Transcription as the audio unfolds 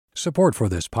Support for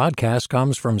this podcast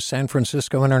comes from San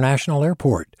Francisco International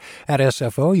Airport. At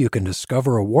SFO, you can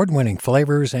discover award-winning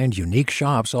flavors and unique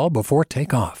shops all before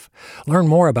takeoff. Learn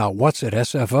more about what's at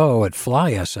SFO at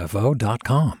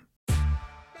flysfo.com.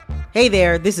 Hey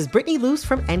there, this is Brittany Luce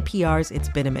from NPR's It's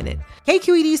Been a Minute.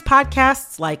 KQED's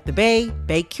podcasts like The Bay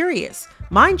Curious,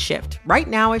 Mindshift, Right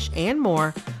Nowish, and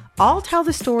more all tell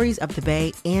the stories of the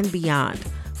Bay and beyond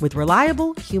with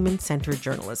reliable, human-centered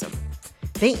journalism.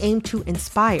 They aim to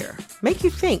inspire, make you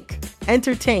think,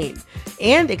 entertain,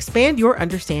 and expand your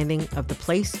understanding of the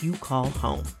place you call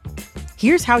home.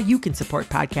 Here's how you can support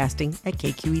podcasting at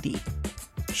KQED.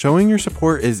 Showing your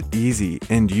support is easy,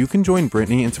 and you can join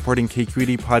Brittany in supporting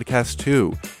KQED Podcast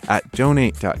too at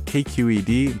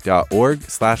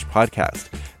donate.kqed.org/podcast.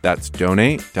 That's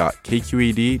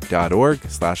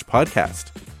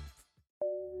donate.kqed.org/podcast.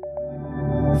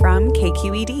 From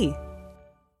KQED.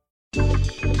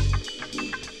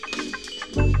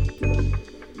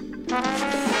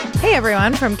 Hey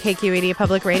everyone, from KQED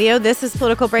Public Radio, this is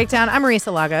Political Breakdown. I'm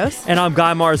Marisa Lagos. And I'm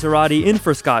Guy Marzorati, in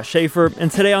for Scott Schaefer.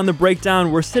 And today on The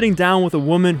Breakdown, we're sitting down with a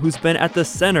woman who's been at the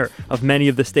center of many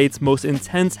of the state's most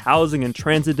intense housing and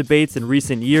transit debates in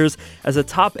recent years as a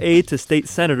top aide to State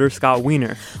Senator Scott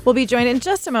Wiener. We'll be joined in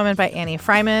just a moment by Annie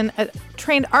Fryman, a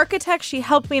trained architect. She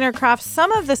helped Wiener craft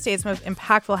some of the state's most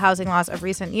impactful housing laws of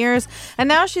recent years. And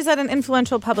now she's at an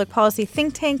influential public policy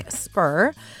think tank,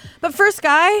 SPUR. But first,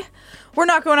 Guy, we're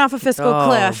not going off a fiscal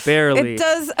cliff. Barely. It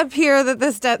does appear that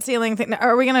this debt ceiling thing,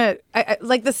 are we going to,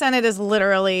 like the Senate is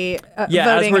literally voting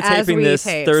as we're taping this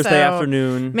tape, Thursday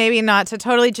afternoon. Maybe not to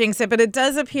totally jinx it, but it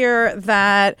does appear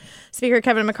that Speaker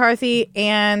Kevin McCarthy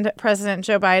and President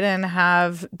Joe Biden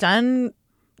have done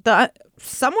the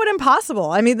somewhat impossible.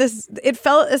 I mean, it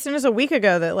felt as soon as a week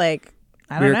ago that We're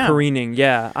careening,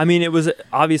 yeah. I mean, it was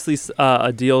obviously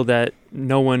a deal that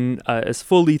no one is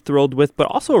fully thrilled with, but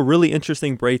also a really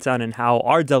interesting breakdown in how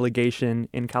our delegation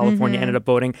in California ended up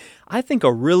voting. I think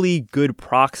a really good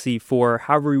proxy for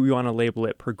however we want to label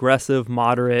it, progressive,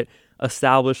 moderate,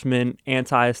 establishment,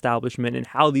 anti-establishment, and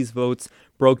how these votes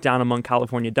broke down among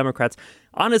California Democrats.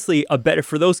 Honestly,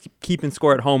 for those keeping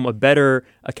score at home, a better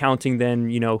accounting than,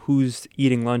 who's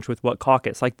eating lunch with what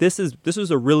caucus. Like this was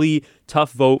a really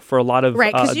tough vote for a lot of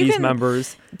these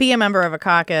members. Be a member of a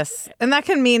caucus, and that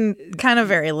can mean kind of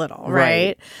very little,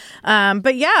 right?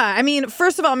 But yeah, I mean,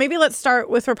 first of all, maybe let's start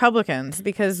with Republicans,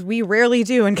 because we rarely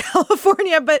do in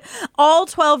California, but all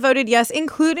 12 voted yes,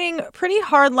 including pretty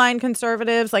hardline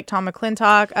conservatives like Tom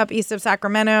McClintock up east of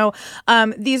Sacramento.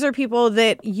 These are people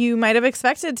that you might have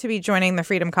expected to be joining the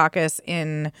Freedom Caucus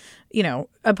in,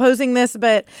 opposing this,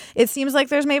 but it seems like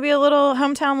there's maybe a little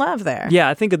hometown love there. Yeah,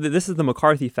 I think that this is the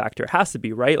McCarthy factor. It has to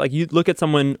be, right? Like, you look at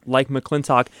someone like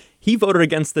McClintock, he voted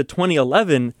against the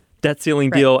 2011 debt ceiling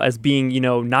deal as being,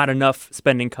 not enough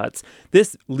spending cuts.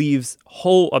 This leaves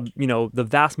the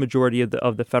vast majority of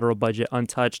the federal budget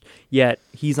untouched, yet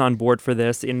he's on board for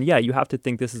this. And yeah, you have to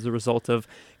think this is a result of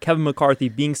Kevin McCarthy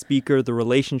being speaker, the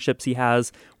relationships he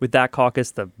has with that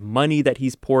caucus, the money that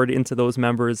he's poured into those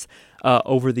members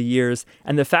over the years,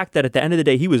 and the fact that at the end of the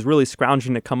day, he was really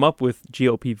scrounging to come up with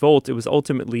GOP votes. It was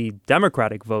ultimately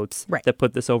Democratic votes that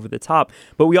put this over the top.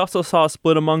 But we also saw a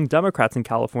split among Democrats in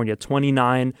California.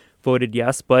 29 voted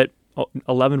yes, but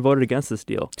 11 voted against this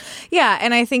deal. Yeah,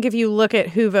 and I think if you look at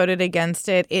who voted against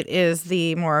it, it is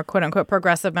the more quote-unquote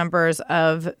progressive members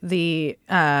of the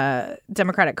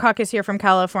Democratic caucus here from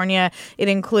California. It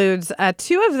includes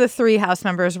 2 of the 3 House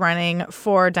members running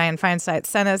for Dianne Feinstein's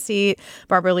Senate seat.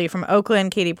 Barbara Lee from Oakland,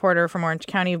 Katie Porter from Orange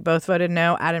County both voted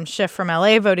no. Adam Schiff from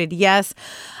LA voted yes.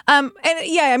 And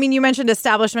yeah, I mean, you mentioned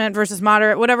establishment versus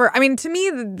moderate, whatever. I mean, to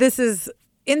me, this is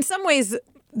in some ways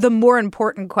the more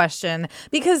important question,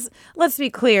 because let's be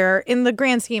clear, in the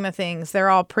grand scheme of things, they're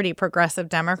all pretty progressive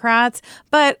Democrats.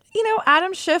 But,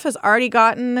 Adam Schiff has already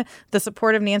gotten the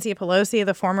support of Nancy Pelosi,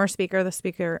 the former speaker, the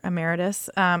speaker emeritus,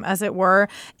 as it were.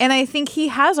 And I think he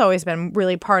has always been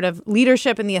really part of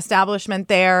leadership in the establishment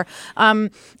there. I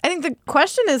think the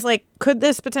question is, could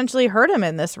this potentially hurt him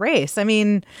in this race? I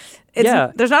mean,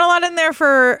 there's not a lot in there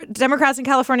for Democrats in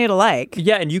California to like.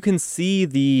 Yeah, and you can see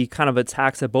the kind of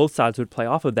attacks that both sides would play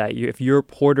off of that. If you're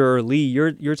Porter or Lee,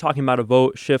 you're talking about a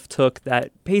vote Schiff took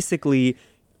that basically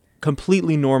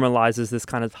completely normalizes this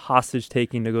kind of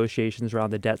hostage-taking negotiations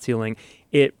around the debt ceiling.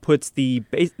 It puts the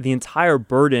entire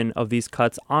burden of these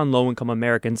cuts on low-income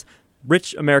Americans.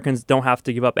 Rich Americans don't have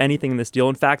to give up anything in this deal.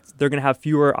 In fact, they're going to have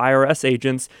fewer IRS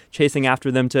agents chasing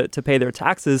after them to pay their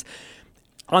taxes.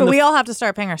 But we all have to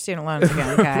start paying our student loans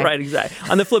again, okay? Right,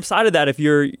 exactly. On the flip side of that, if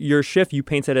you're Schiff, you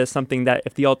paint it as something that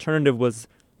if the alternative was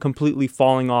completely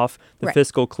falling off the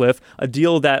fiscal cliff. A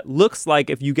deal that looks like,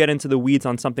 if you get into the weeds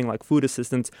on something like food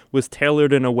assistance, was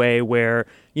tailored in a way where,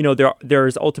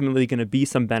 there's ultimately going to be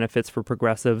some benefits for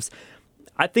progressives.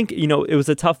 I think, it was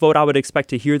a tough vote. I would expect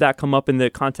to hear that come up in the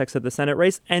context of the Senate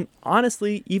race. And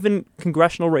honestly, even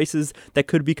congressional races that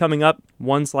could be coming up,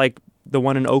 ones like the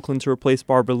one in Oakland to replace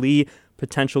Barbara Lee,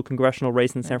 potential congressional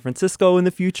race in San Francisco in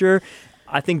the future.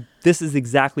 I think this is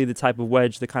exactly the type of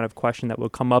wedge, the kind of question that will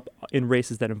come up in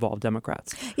races that involve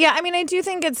Democrats. Yeah, I mean, I do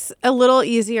think it's a little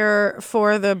easier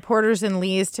for the Porters and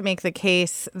Lees to make the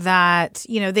case that,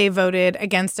 they voted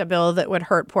against a bill that would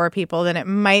hurt poor people than it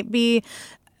might be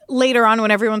later on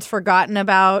when everyone's forgotten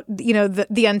about,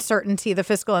 the uncertainty, the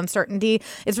fiscal uncertainty.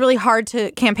 It's really hard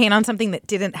to campaign on something that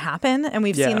didn't happen. And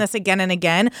we've seen this again and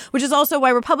again, which is also why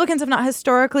Republicans have not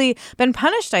historically been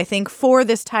punished, I think, for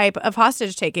this type of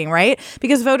hostage taking, right?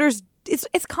 Because voters,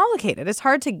 it's complicated. It's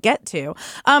hard to get to.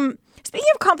 Speaking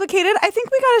of complicated, I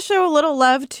think we got to show a little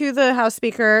love to the House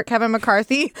Speaker, Kevin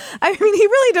McCarthy. I mean, he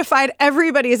really defied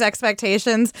everybody's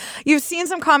expectations. You've seen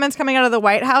some comments coming out of the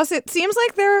White House. It seems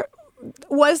like there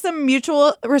was some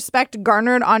mutual respect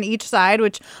garnered on each side,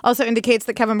 which also indicates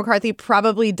that Kevin McCarthy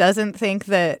probably doesn't think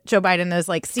that Joe Biden is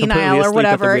like senile or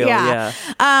whatever. Yeah.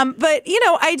 But,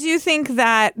 I do think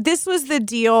that this was the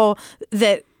deal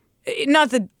that,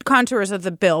 not the contours of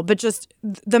the bill, but just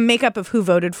the makeup of who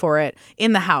voted for it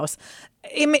in the House.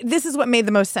 This is what made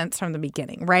the most sense from the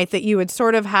beginning, right? That you would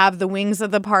sort of have the wings of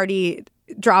the party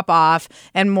drop off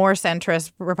and more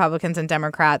centrist Republicans and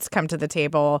Democrats come to the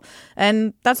table.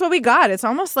 And that's what we got. It's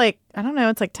almost like, I don't know,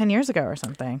 it's like 10 years ago or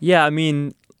something. Yeah, I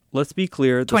mean, let's be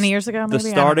clear. 20 years ago, maybe?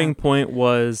 The starting point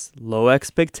was low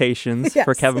expectations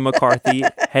for Kevin McCarthy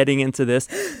heading into this.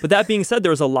 But that being said,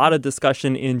 there was a lot of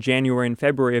discussion in January and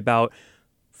February about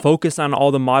focus on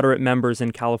all the moderate members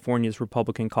in California's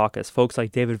Republican caucus, folks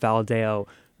like David Valadao,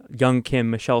 Young Kim,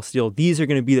 Michelle Steele. These are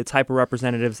going to be the type of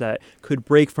representatives that could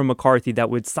break from McCarthy, that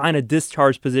would sign a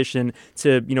discharge position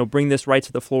to, bring this right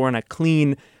to the floor on a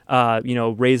clean,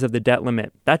 raise of the debt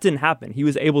limit. That didn't happen. He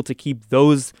was able to keep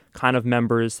those kind of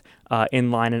members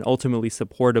in line and ultimately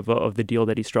supportive of the deal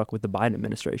that he struck with the Biden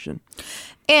administration.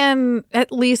 And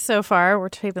at least so far, we're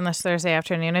taping this Thursday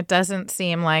afternoon, it doesn't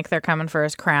seem like they're coming for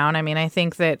his crown. I mean, I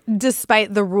think that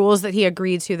despite the rules that he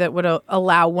agreed to that would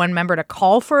allow one member to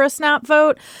call for a snap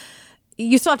vote,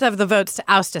 you still have to have the votes to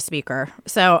oust a speaker.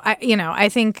 So, I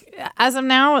think as of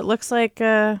now, it looks like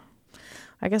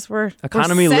I guess we're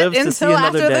economy lives to see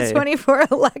another day. Until after the 24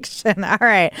 election. All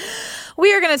right.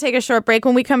 We are going to take a short break.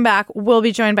 When we come back, we'll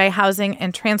be joined by housing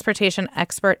and transportation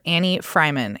expert Annie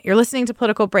Fryman. You're listening to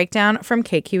Political Breakdown from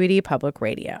KQED Public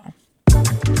Radio.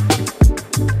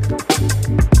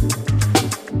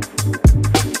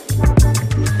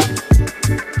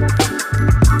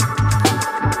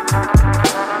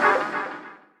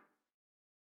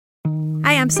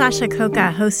 Hi, I'm Sasha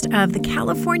Koka, host of the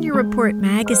California Report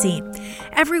magazine.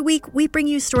 Every week, we bring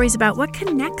you stories about what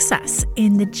connects us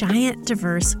in the giant,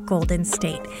 diverse Golden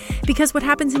State. Because what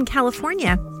happens in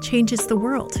California changes the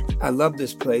world. I love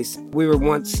this place. We were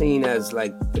once seen as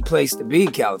like the place to be,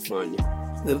 California.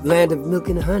 The land of milk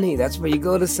and honey. That's where you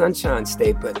go to Sunshine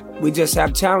State. But we just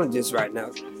have challenges right now.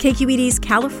 KQED's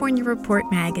California Report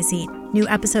magazine. New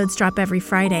episodes drop every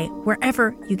Friday,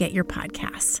 wherever you get your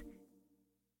podcasts.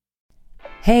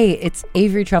 Hey, it's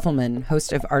Avery Trufelman,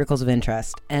 host of Articles of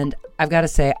Interest, and I've got to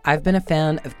say, I've been a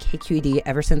fan of KQED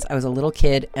ever since I was a little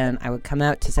kid, and I would come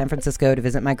out to San Francisco to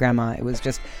visit my grandma. It was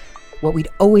just what we'd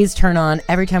always turn on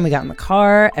every time we got in the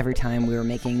car, every time we were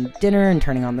making dinner and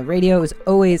turning on the radio. It was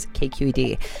always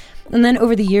KQED. And then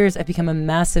over the years, I've become a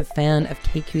massive fan of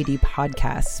KQED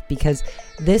podcasts because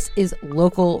this is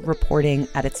local reporting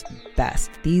at its best.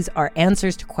 These are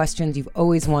answers to questions you've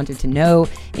always wanted to know,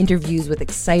 interviews with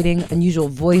exciting, unusual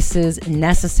voices,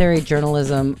 necessary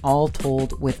journalism, all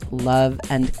told with love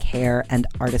and care and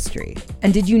artistry.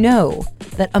 And did you know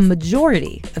that a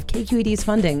majority of KQED's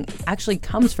funding actually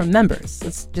comes from members?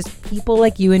 It's just people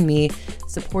like you and me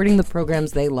supporting the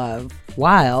programs they love,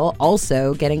 while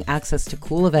also getting access to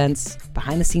cool events,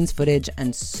 behind-the-scenes footage,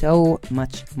 and so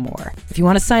much more. If you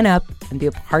want to sign up and be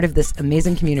a part of this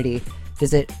amazing community,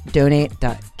 visit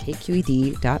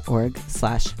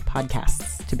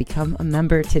donate.kqed.org/podcasts to become a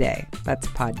member today. That's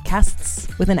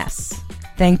podcasts with an S.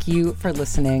 Thank you for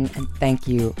listening, and thank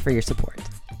you for your support.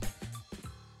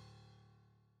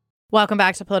 Welcome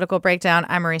back to Political Breakdown.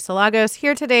 I'm Marisa Lagos,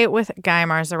 here today with Guy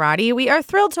Marzorati. We are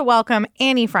thrilled to welcome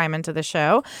Annie Fryman to the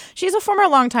show. She's a former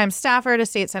longtime staffer to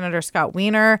State Senator Scott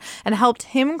Wiener and helped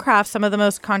him craft some of the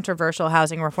most controversial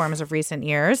housing reforms of recent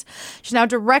years. She's now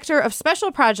director of special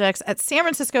projects at San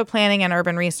Francisco Planning and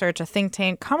Urban Research, a think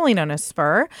tank commonly known as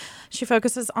SPUR. She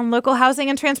focuses on local housing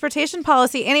and transportation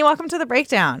policy. Annie, welcome to the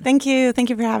Breakdown. Thank you. Thank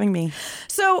you for having me.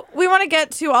 So we want to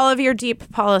get to all of your deep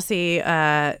policy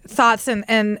thoughts and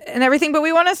everything, but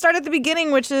we want to start at the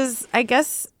beginning, which is, I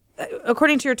guess,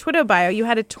 according to your Twitter bio, you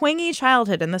had a twangy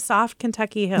childhood in the soft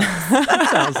Kentucky hills. That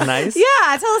sounds nice.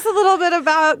 Yeah, tell us a little bit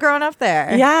about growing up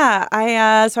there. Yeah,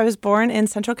 I was born in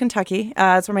central Kentucky.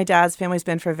 That's where my dad's family's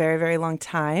been for a very, very long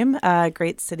time. A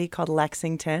great city called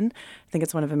Lexington. I think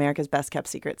it's one of America's best kept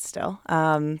secrets still.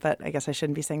 But I guess I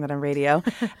shouldn't be saying that on radio.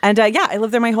 And I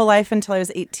lived there my whole life until I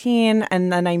was 18.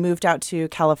 And then I moved out to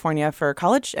California for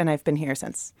college, and I've been here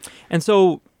since. And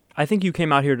so I think you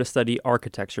came out here to study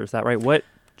architecture. Is that right? What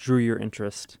drew your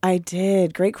interest? I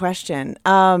did. Great question.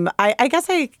 I guess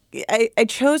I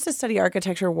chose to study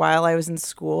architecture while I was in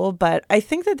school, but I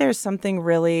think that there's something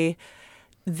really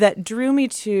that drew me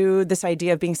to this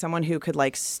idea of being someone who could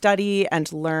study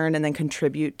and learn and then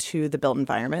contribute to the built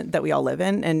environment that we all live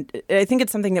in. And I think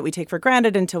it's something that we take for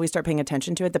granted until we start paying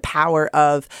attention to it, the power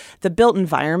of the built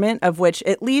environment, of which,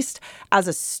 at least as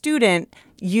a student,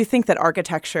 you think that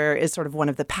architecture is sort of one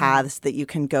of the paths that you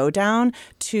can go down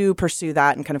to pursue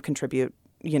that and kind of contribute,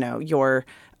 your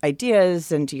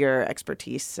ideas and your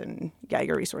expertise and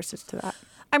your resources to that.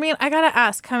 I mean, I got to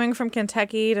ask, coming from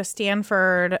Kentucky to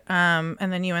Stanford, and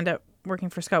then you end up working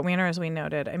for Scott Wiener, as we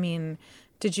noted. I mean,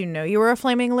 did you know you were a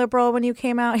flaming liberal when you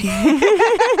came out here?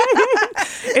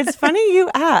 It's funny you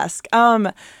ask.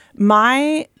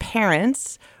 My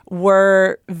parents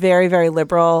were very, very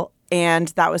liberal, and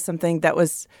that was something that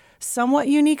was somewhat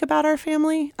unique about our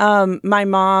family. My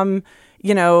mom,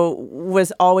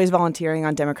 was always volunteering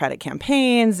on Democratic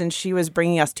campaigns, and she was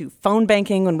bringing us to phone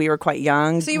banking when we were quite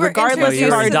young. So you were regardless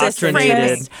of our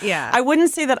indoctrinated. Yeah. I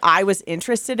wouldn't say that I was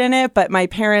interested in it, but my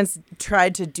parents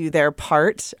tried to do their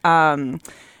part. And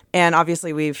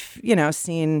obviously we've,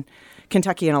 seen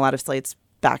Kentucky and a lot of states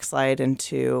backslide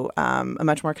into a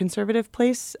much more conservative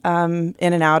place in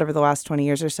and out over the last 20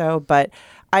 years or so. But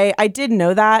I did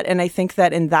know that, and I think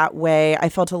that in that way, I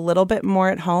felt a little bit more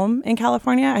at home in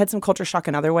California. I had some culture shock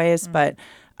in other ways, but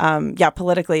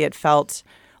politically it felt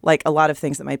like a lot of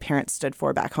things that my parents stood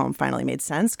for back home finally made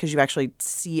sense, because you actually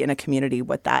see in a community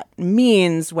what that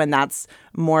means when that's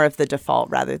more of the default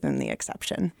rather than the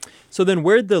exception. So then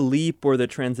where'd the leap or the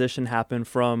transition happen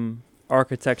from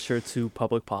architecture to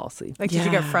public policy? Did you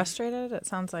get frustrated? It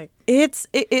sounds like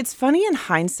it's funny in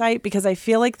hindsight, because I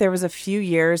feel like there was a few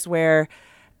years where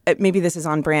maybe this is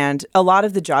on brand. A lot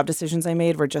of the job decisions I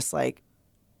made were just like,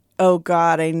 oh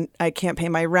God, I can't pay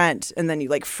my rent. And then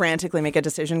you frantically make a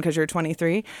decision because you're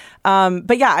 23.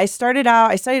 But yeah, I studied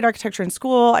architecture in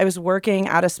school. I was working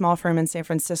at a small firm in San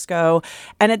Francisco.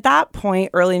 And at that point,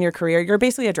 early in your career, you're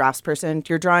basically a draftsperson.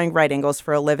 You're drawing right angles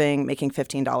for a living, making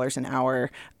 $15 an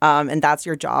hour. And that's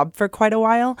your job for quite a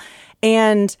while.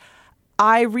 And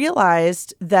I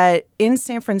realized that in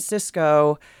San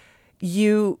Francisco,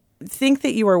 you think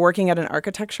that you are working at an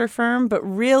architecture firm, but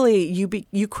really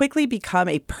you quickly become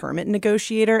a permit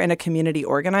negotiator and a community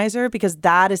organizer, because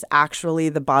that is actually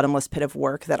the bottomless pit of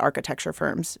work that architecture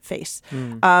firms face.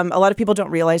 A lot of people don't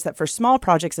realize that for small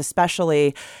projects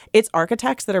especially, it's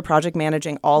architects that are project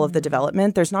managing all of the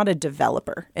development. There's not a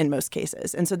developer in most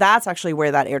cases. And so that's actually where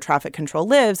that air traffic control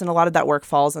lives, and a lot of that work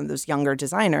falls on those younger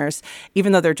designers.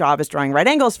 Even though their job is drawing right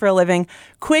angles for a living,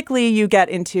 quickly you get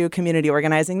into community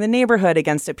organizing the neighborhood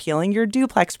against appealing your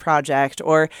duplex project,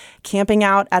 or camping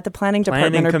out at the planning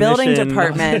department or building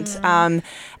department.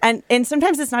 And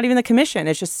sometimes it's not even the commission.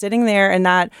 It's just sitting there in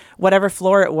that whatever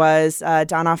floor it was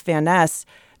down off Van Ness,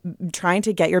 trying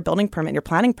to get your building permit, your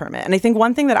planning permit. And I think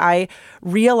one thing that I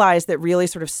realized that really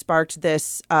sort of sparked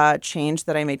this change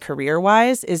that I made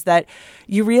career-wise is that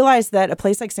you realize that a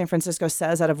place like San Francisco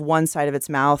says out of one side of its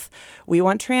mouth, we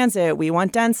want transit, we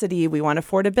want density, we want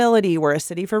affordability, we're a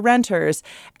city for renters.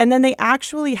 And then they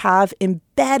actually have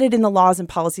embedded in the laws and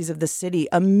policies of the city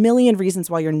a million reasons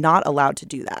why you're not allowed to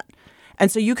do that.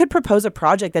 And so you could propose a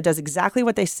project that does exactly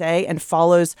what they say and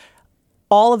follows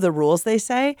all of the rules they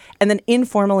say, and then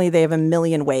informally they have a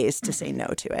million ways to say no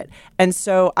to it. And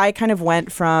so I kind of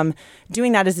went from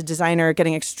doing that as a designer,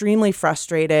 getting extremely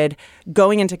frustrated,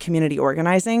 going into community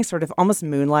organizing, sort of almost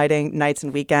moonlighting nights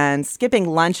and weekends, skipping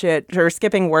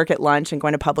work at lunch and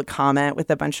going to public comment with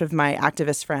a bunch of my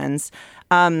activist friends.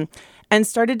 and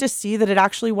started to see that it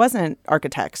actually wasn't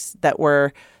architects that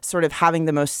were sort of having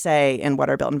the most say in what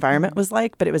our built environment was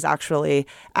like, but it was actually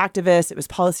activists, it was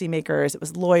policymakers, it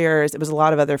was lawyers, it was a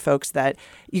lot of other folks that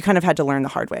you kind of had to learn the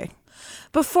hard way.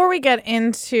 Before we get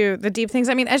into the deep things,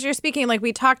 I mean, as you're speaking, like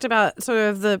we talked about sort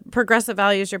of the progressive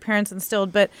values your parents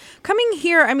instilled, but coming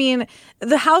here, I mean,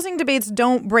 the housing debates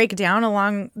don't break down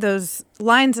along those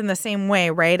lines in the same way,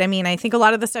 right? I mean, I think a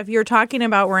lot of the stuff you're talking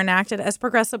about were enacted as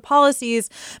progressive policies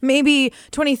maybe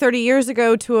 20, 30 years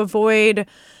ago to avoid,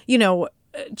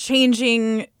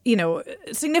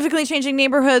 significantly changing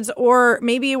neighborhoods, or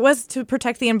maybe it was to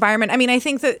protect the environment. I mean, I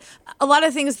think that a lot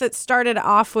of things that started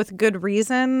off with good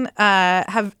reason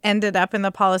have ended up in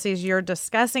the policies you're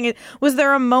discussing. Was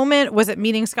there a moment, was it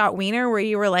meeting Scott Wiener, where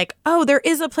you were like, oh, there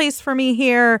is a place for me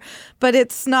here, but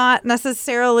it's not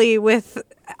necessarily with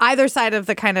either side of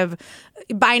the kind of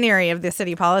binary of the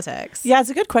city politics? Yeah, it's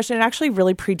a good question. It actually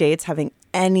really predates having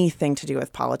anything to do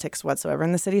with politics whatsoever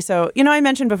in the city. So, I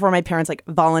mentioned before my parents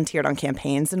volunteered on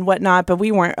campaigns and whatnot, but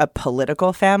we weren't a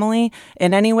political family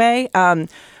in any way.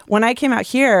 When I came out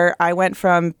here, I went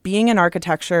from being in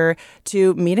architecture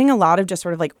to meeting a lot of just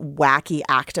sort of wacky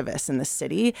activists in the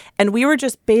city. And we were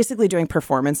just basically doing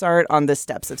performance art on the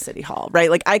steps of City Hall, right?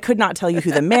 I could not tell you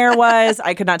who the mayor was.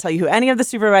 I could not tell you who any of the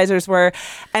supervisors were.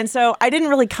 And so I didn't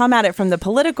really come at it from the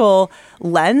political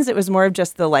lens. It was more of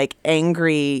just the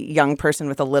angry young person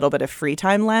with a little bit of free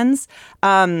time lens.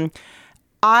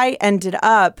 I ended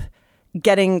up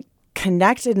getting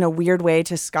connected in a weird way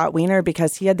to Scott Wiener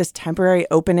because he had this temporary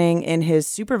opening in his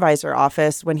supervisor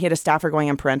office when he had a staffer going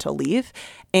on parental leave.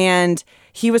 And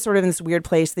he was sort of in this weird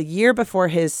place the year before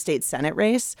his state Senate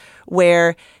race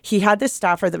where he had this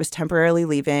staffer that was temporarily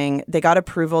leaving. They got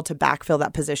approval to backfill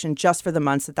that position just for the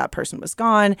months that person was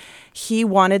gone. He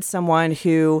wanted someone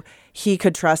who he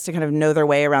could trust to kind of know their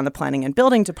way around the planning and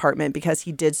building department because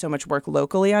he did so much work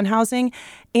locally on housing,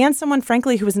 and someone,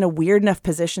 frankly, who was in a weird enough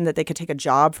position that they could take a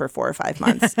job for 4 or 5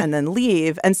 months and then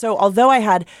leave. And so although I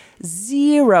had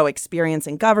zero experience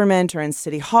in government or in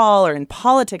city hall or in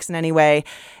politics in any way,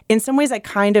 in some ways I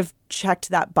kind of checked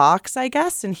that box, I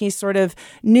guess. And he sort of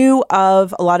knew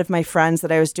of a lot of my friends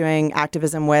that I was doing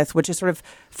activism with, which is sort of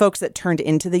folks that turned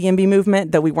into the YIMBY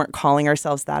movement, though we weren't calling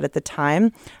ourselves that at the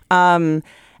time.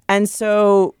 And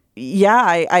so,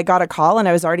 yeah, I got a call and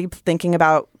I was already thinking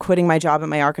about quitting my job at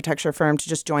my architecture firm to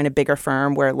just join a bigger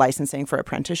firm where licensing for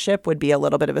apprenticeship would be a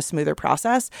little bit of a smoother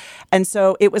process. And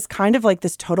so it was kind of like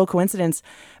this total coincidence.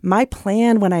 My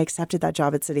plan when I accepted that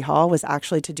job at City Hall was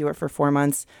actually to do it for 4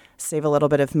 months, save a little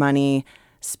bit of money,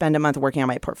 spend a month working on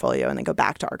my portfolio, and then go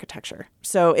back to architecture.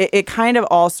 So it kind of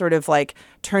all sort of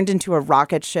turned into a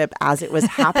rocket ship as it was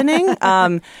happening.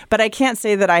 But I can't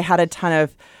say that I had a ton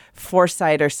of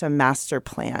foresight or some master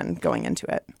plan going into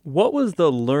it. What was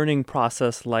the learning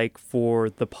process like for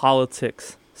the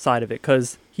politics side of it?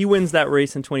 Because he wins that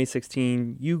race in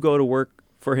 2016. You go to work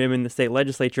for him in the state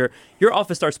legislature. Your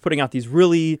office starts putting out these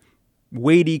really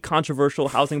weighty, controversial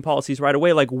housing policies right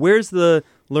away. Where's the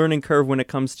learning curve when it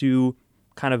comes to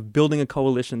kind of building a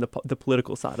coalition, the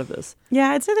political side of this?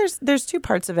 Yeah, I'd say there's 2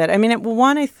 parts of it. I mean,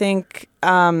 one, I think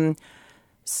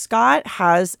Scott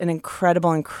has an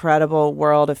incredible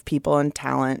world of people and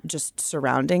talent just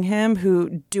surrounding him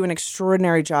who do an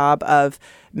extraordinary job of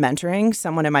mentoring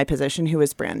someone in my position who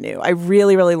is brand new. I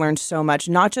really learned so much,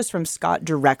 not just from Scott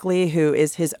directly, who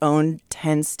is his own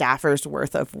 10 staffers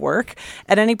worth of work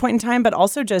at any point in time, but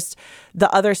also just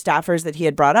the other staffers that he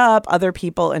had brought up, other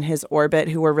people in his orbit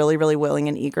who were really willing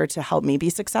and eager to help me be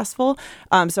successful.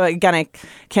 So again, I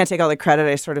can't take all the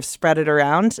credit. I sort of spread it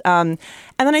around. And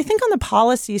then I think on the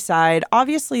policy side,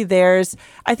 obviously there's,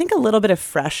 I think, a little bit of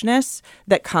freshness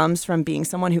that comes from being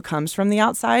someone who comes from the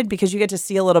outside because you get to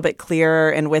see a little bit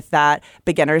clearer and with that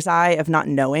beginner's eye of not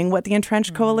knowing what the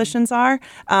entrenched coalitions are.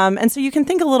 And so you can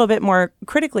think a little bit more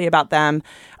critically about them.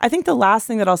 I think the last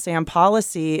thing that I'll say on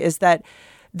policy is that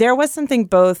there was something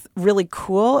both really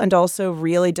cool and also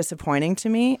really disappointing to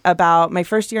me about my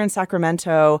first year in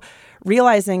Sacramento,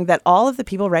 realizing that all of the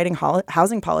people writing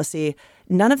housing policy,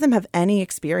 none of them have any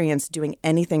experience doing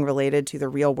anything related to the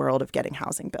real world of getting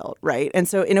housing built, right? And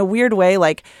so in a weird way,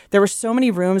 there were so many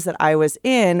rooms that I was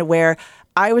in where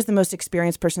I was the most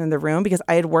experienced person in the room because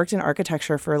I had worked in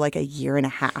architecture for a year and a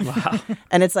half. Wow.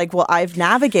 And it's well, I've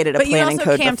navigated a planning code before. But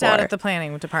you also camped out at the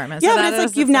planning department. Yeah, so but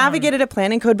it's you've navigated a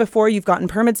planning code before, you've gotten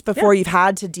permits before, you've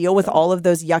had to deal with all of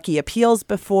those yucky appeals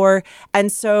before.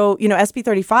 And so, SB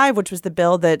 35, which was the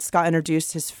bill that Scott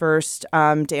introduced his first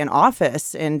day in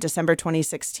office in December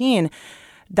 2016,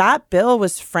 that bill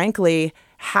was frankly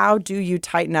how do you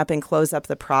tighten up and close up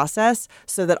the process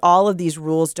so that all of these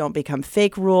rules don't become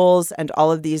fake rules and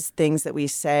all of these things that we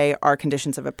say are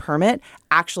conditions of a permit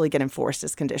actually get enforced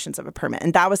as conditions of a permit.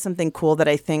 And that was something cool that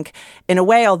I think, in a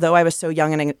way, although I was so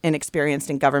young and inexperienced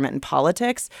in government and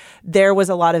politics, there was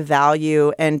a lot of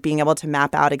value in being able to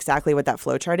map out exactly what that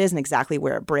flowchart is and exactly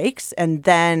where it breaks, and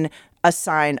then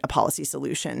assign a policy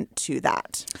solution to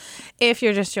that. If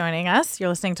you're just joining us, you're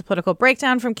listening to Political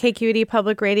Breakdown from KQED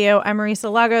Public Radio. I'm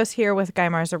Marisa Lagos here with Guy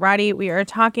Marzorati. We are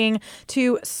talking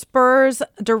to SPUR's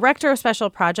Director of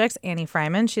Special Projects, Annie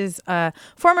Fryman. She's a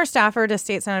former staffer to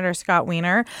State Senator Scott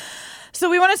Wiener. So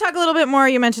we want to talk a little bit more.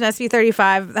 You mentioned SB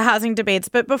 35, the housing debates.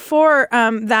 But before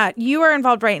that, you are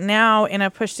involved right now in a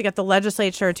push to get the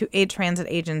legislature to aid transit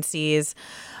agencies.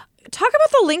 Talk about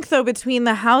the link, though, between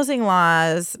the housing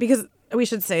laws, because we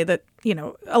should say that, you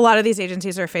know, a lot of these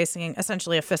agencies are facing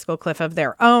essentially a fiscal cliff of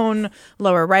their own,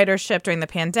 lower ridership during the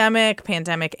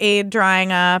pandemic aid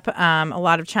drying up, a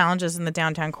lot of challenges in the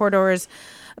downtown corridors.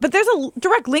 But there's a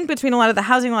direct link between a lot of the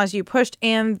housing laws you pushed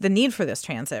and the need for this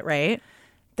transit, right?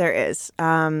 There is.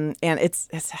 And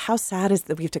it's how sad is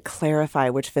that we have to clarify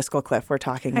which fiscal cliff we're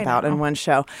talking about in one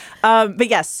show. But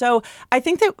yes, so I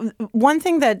think that one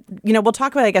thing that, you know, we'll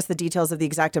talk about, I guess, the details of the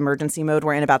exact emergency mode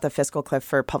we're in about the fiscal cliff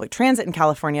for public transit in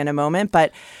California in a moment.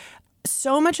 But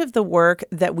so much of the work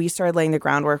that we started laying the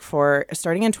groundwork for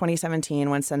starting in 2017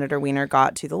 when Senator Wiener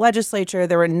got to the legislature,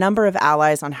 there were a number of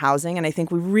allies on housing. And I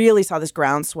think we really saw this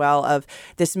groundswell of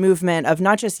this movement of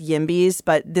not just YIMBYs,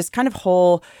 but this kind of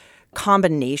whole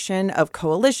combination of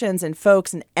coalitions and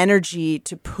folks and energy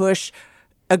to push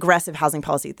aggressive housing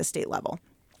policy at the state level.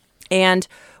 And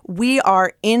we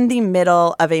are in the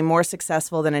middle of a more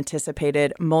successful than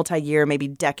anticipated multi-year, maybe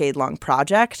decade-long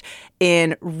project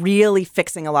in really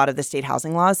fixing a lot of the state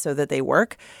housing laws so that they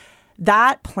work.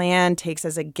 That plan takes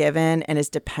as a given and is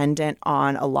dependent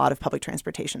on a lot of public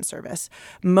transportation service.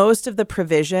 Most of the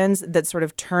provisions that sort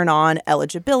of turn on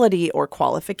eligibility or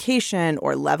qualification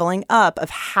or leveling up of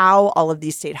how all of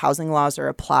these state housing laws are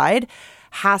applied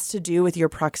has to do with your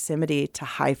proximity to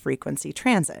high-frequency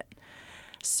transit.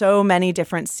 So many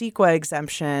different CEQA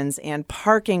exemptions and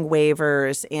parking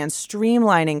waivers and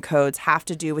streamlining codes have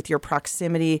to do with your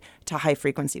proximity to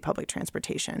high-frequency public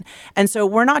transportation. And so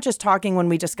we're not just talking when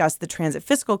we discuss the transit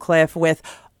fiscal cliff with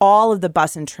all of the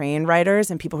bus and train riders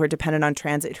and people who are dependent on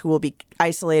transit who will be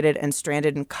isolated and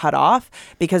stranded and cut off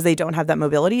because they don't have that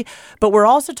mobility. But we're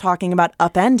also talking about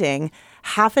upending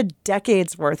half a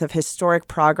decade's worth of historic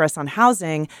progress on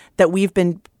housing that we've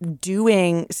been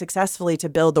doing successfully to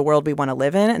build the world we want to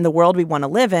live in. And the world we want to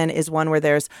live in is one where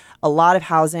there's a lot of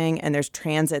housing and there's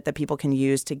transit that people can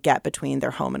use to get between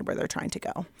their home and where they're trying to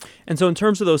go. And so in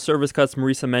terms of those service cuts,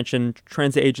 Marisa mentioned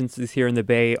transit agencies here in the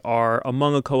Bay are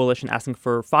among a coalition asking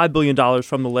for $5 billion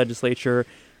from the legislature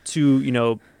to, you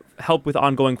know, help with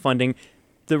ongoing funding.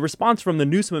 The response from the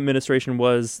Newsom administration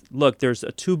was, look, there's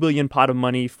a $2 billion pot of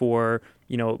money for,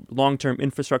 you know, long-term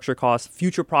infrastructure costs,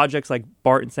 future projects like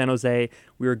BART in San Jose.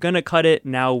 We were going to cut it.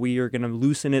 Now we are going to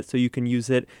loosen it so you can use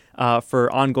it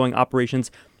for ongoing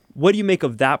operations. What do you make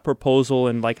of that proposal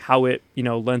and like how it, you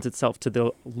know, lends itself to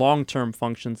the long-term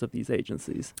functions of these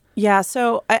agencies? Yeah,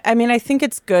 so I mean, I think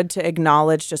it's good to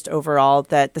acknowledge just overall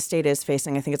that the state is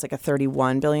facing, I think it's like a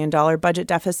 $31 billion budget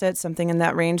deficit, something in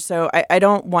that range. So I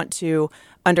don't want to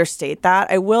understate that.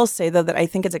 I will say, though, that I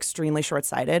think it's extremely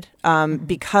short-sighted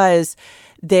because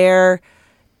there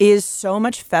is so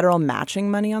much federal matching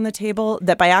money on the table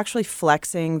that by actually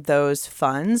flexing those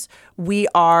funds, we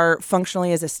are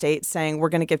functionally as a state saying we're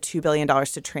going to give $2 billion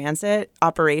to transit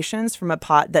operations from a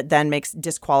pot that then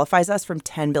disqualifies us from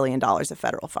 $10 billion of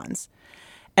federal funds.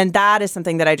 And that is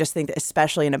something that I just think that,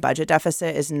 especially in a budget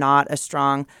deficit, is not a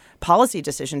strong policy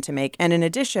decision to make. And in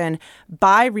addition,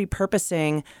 by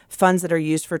repurposing funds that are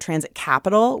used for transit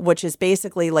capital, which is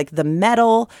basically like the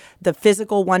metal, the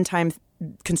physical one-time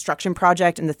construction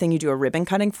project and the thing you do a ribbon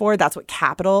cutting for, that's what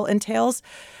capital entails.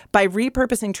 By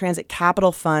repurposing transit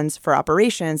capital funds for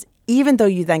operations, even though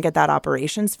you then get that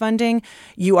operations funding,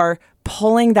 you are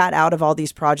pulling that out of all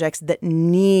these projects that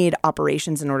need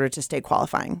operations in order to stay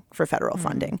qualifying for federal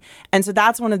funding. And so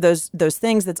that's one of those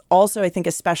things that's also, I think,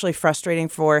 especially frustrating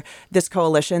for this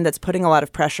coalition that's putting a lot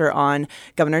of pressure on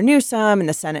Governor Newsom and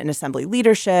the Senate and Assembly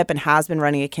leadership and has been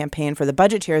running a campaign for the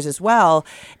budget chairs as well,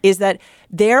 is that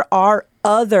there are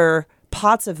other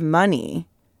pots of money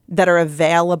that are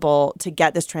available to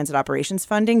get this transit operations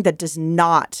funding that does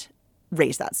not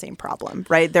raise that same problem,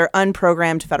 right? There are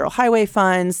unprogrammed federal highway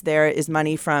funds. There is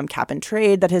money from cap and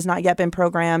trade that has not yet been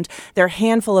programmed. There are a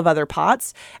handful of other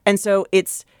pots. And so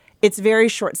it's it's very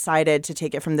short-sighted to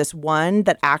take it from this one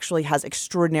that actually has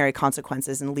extraordinary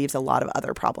consequences and leaves a lot of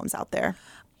other problems out there.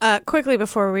 Quickly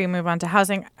before we move on to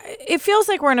housing, it feels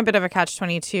like we're in a bit of a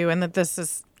catch-22 and that this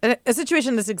is a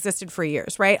situation that's existed for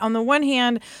years, right? On the one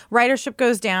hand, ridership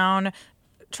goes down,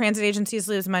 transit agencies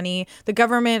lose money, the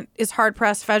government is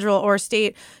hard-pressed, federal or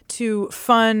state, to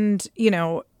fund,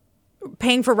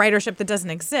 paying for ridership that doesn't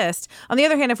exist. On the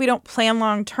other hand, if we don't plan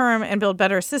long-term and build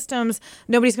better systems,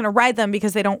 nobody's going to ride them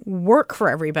because they don't work for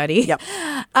everybody. Yep.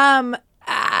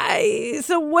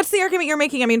 So what's the argument you're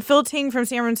making? I mean, Phil Ting from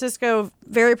San Francisco,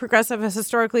 very progressive, has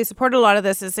historically supported a lot of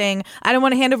this, is saying, I don't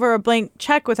want to hand over a blank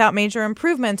check without major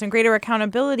improvements and greater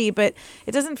accountability, but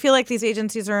it doesn't feel like these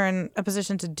agencies are in a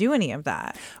position to do any of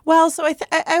that. Well, so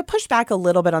I push back a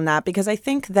little bit on that because I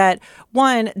think that,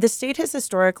 one, the state has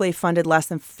historically funded less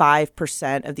than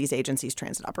 5% of these agencies'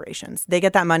 transit operations. They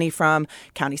get that money from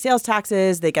county sales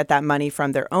taxes. They get that money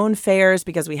from their own fares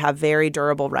because we have very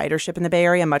durable ridership in the Bay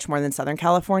Area, much more than Southern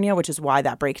California, which is why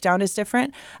that breakdown is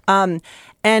different.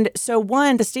 And so,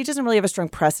 one, the state doesn't really have a strong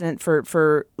precedent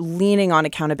for leaning on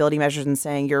accountability measures and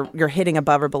saying you're hitting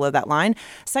above or below that line.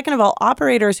 Second of all,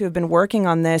 operators who have been working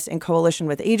on this in coalition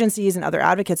with agencies and other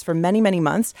advocates for many, many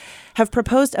months have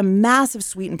proposed a massive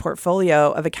sweetened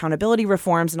portfolio of accountability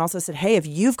reforms and also said, hey, if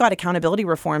you've got accountability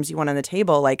reforms you want on the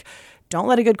table, like, don't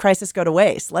let a good crisis go to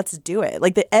waste. Let's do it.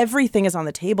 Like everything is on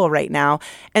the table right now.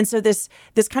 And so this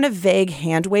kind of vague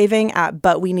hand waving at,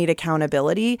 but we need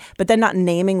accountability, but then not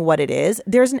naming what it is.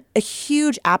 There's a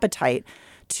huge appetite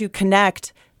to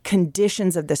connect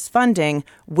conditions of this funding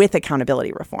with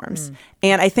accountability reforms.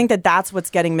 And I think that that's what's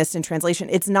getting missed in translation.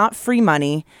 It's not free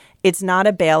money. It's not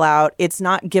a bailout. It's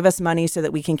not give us money so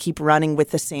that we can keep running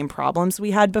with the same problems we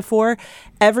had before.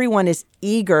 Everyone is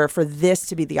eager for this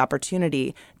to be the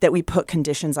opportunity that we put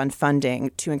conditions on funding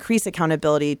to increase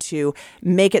accountability, to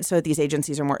make it so that these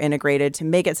agencies are more integrated, to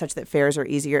make it such that fares are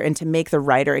easier, and to make the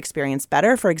rider experience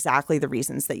better for exactly the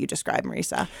reasons that you described,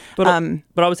 Marisa. But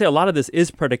I would say a lot of this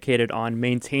is predicated on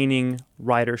maintaining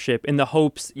ridership in the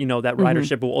hopes, that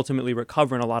ridership will ultimately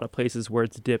recover in a lot of places where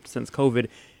it's dipped since COVID.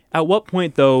 At what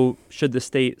point, though, should the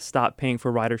state stop paying for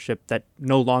ridership that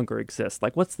no longer exists?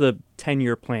 Like, what's the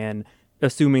 10-year plan,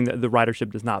 assuming that the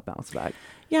ridership does not bounce back?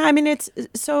 Yeah, I mean,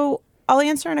 so I'll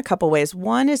answer in a couple ways.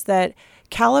 One is that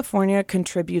California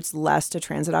contributes less to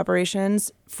transit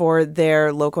operations for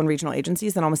their local and regional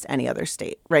agencies than almost any other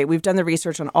state, right? We've done the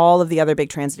research on all of the other big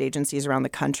transit agencies around the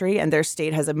country, and their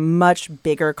state has a much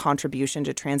bigger contribution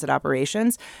to transit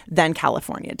operations than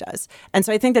California does. And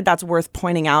so I think that that's worth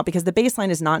pointing out because the baseline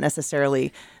is not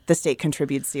necessarily the state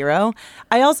contributes zero.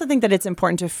 I also think that it's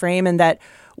important to frame in that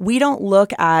we don't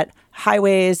look at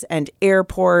highways and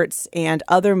airports and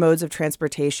other modes of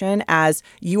transportation as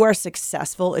you are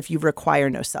successful if you require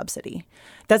no subsidy.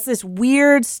 That's this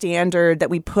weird standard that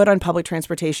we put on public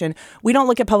transportation. We don't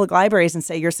look at public libraries and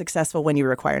say you're successful when you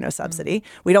require no subsidy.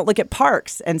 We don't look at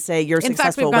parks and say you're successful.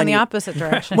 In fact, we've gone the opposite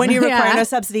direction. When you require no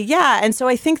subsidy. Yeah. And so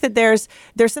I think that there's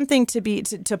something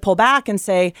to pull back and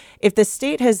say if the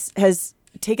state has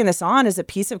taken this on as a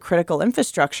piece of critical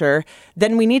infrastructure,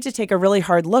 then we need to take a really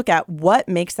hard look at what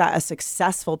makes that a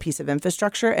successful piece of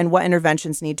infrastructure and what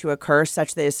interventions need to occur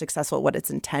such that it's successful at what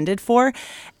it's intended for.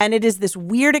 And it is this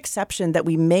weird exception that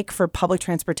we make for public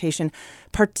transportation,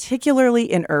 particularly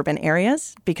in urban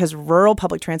areas, because rural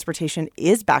public transportation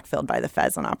is backfilled by the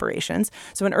feds on operations.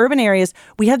 So in urban areas,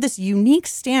 we have this unique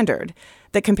standard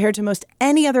that compared to most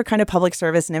any other kind of public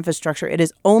service and infrastructure, it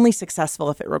is only successful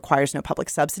if it requires no public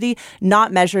subsidy,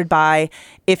 not measured by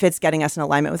if it's getting us in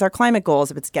alignment with our climate goals,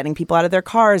 if it's getting people out of their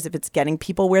cars, if it's getting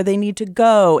people where they need to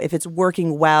go, if it's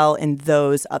working well in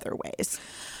those other ways.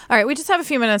 All right, we just have a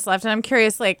few minutes left, and I'm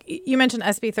curious, like you mentioned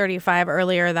SB 35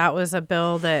 earlier. That was a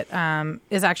bill that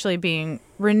is actually being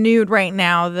renewed right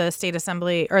now. The state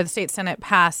assembly or the state senate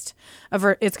passed,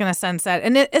 it's going to sunset.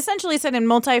 And it essentially said in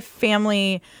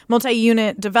multi-family,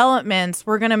 multi-unit developments,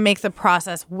 we're going to make the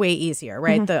process way easier,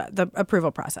 right? Mm-hmm. The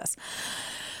approval process.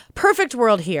 Perfect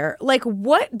world here. Like,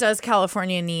 what does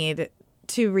California need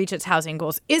to reach its housing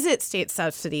goals? Is it state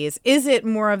subsidies? Is it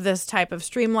more of this type of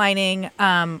streamlining?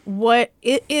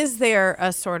 Is there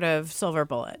a sort of silver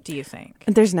bullet, do you think?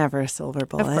 There's never a silver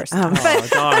bullet. Of course not.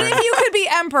 But if you could be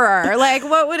emperor, like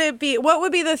what would it be? What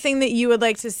would be the thing that you would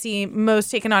like to see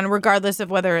most taken on, regardless of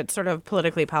whether it's sort of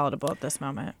politically palatable at this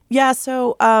moment? Yeah,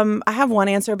 so I have one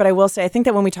answer, but I will say I think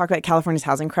that when we talk about California's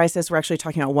housing crisis, we're actually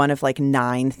talking about one of like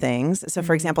 9 things. So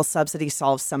for example, subsidy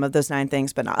solves some of those 9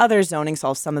 things, but not others. Zoning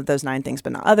solves some of those 9 things, things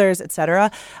but not others, et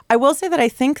cetera. I will say that I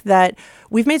think that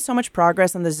we've made so much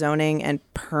progress on the zoning and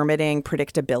permitting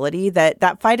predictability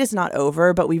that fight is not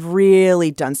over, but we've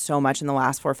really done so much in the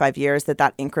last 4 or 5 years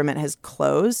that increment has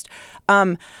closed.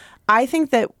 I think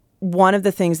that one of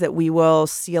the things that we will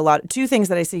see two things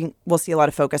that I see we'll see a lot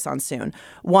of focus on soon.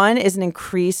 One is an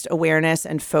increased awareness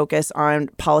and focus on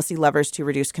policy levers to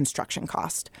reduce construction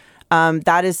cost.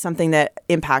 That is something that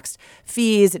impacts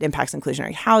fees, it impacts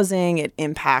inclusionary housing, it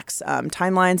impacts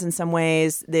timelines in some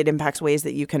ways, it impacts ways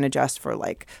that you can adjust for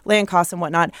like land costs and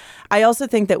whatnot. I also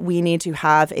think that we need to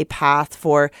have a path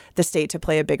for the state to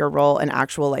play a bigger role in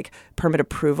actual like permit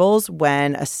approvals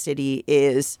when a city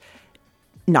is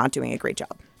not doing a great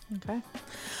job. Okay.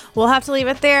 We'll have to leave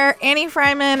it there. Annie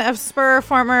Fryman of SPUR,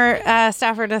 former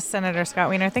staffer to Senator Scott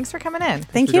Wiener. Thanks for coming in.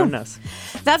 Thank you. Joining us.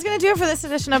 That's going to do it for this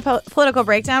edition of Political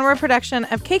Breakdown. We're a production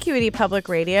of KQED Public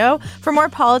Radio. For more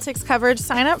politics coverage,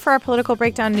 sign up for our Political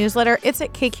Breakdown newsletter. It's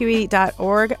at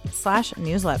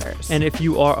kqed.org/newsletters. And if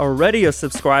you are already a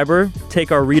subscriber,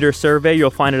 take our reader survey.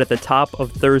 You'll find it at the top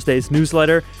of Thursday's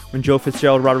newsletter when Joe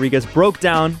Fitzgerald Rodriguez broke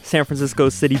down San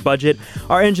Francisco's city budget.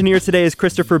 Our engineer today is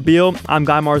Christopher Beal. I'm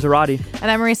Guy Marzorati.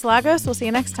 And I'm Marisa Lagos. We'll see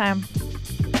you next time.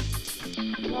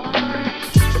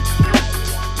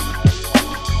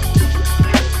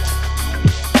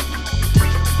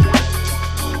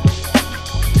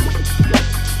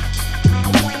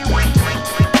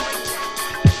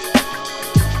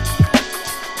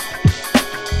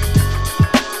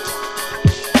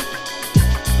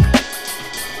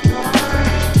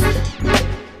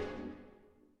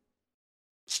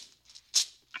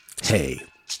 Hey,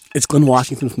 it's Glenn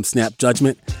Washington from Snap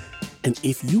Judgment. And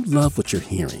if you love what you're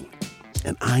hearing,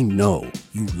 and I know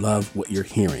you love what you're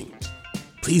hearing,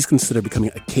 please consider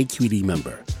becoming a KQED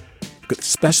member. You get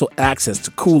special access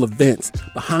to cool events,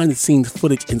 behind-the-scenes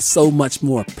footage, and so much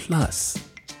more. Plus,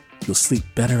 you'll sleep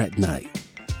better at night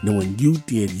knowing you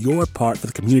did your part for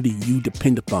the community you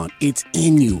depend upon. It's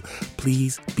in you.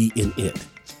 Please be in it.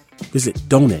 Visit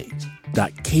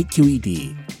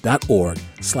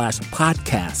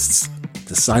donate.kqed.org/podcasts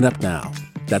to sign up now.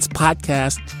 That's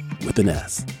podcast with an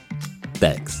S.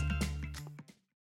 Thanks.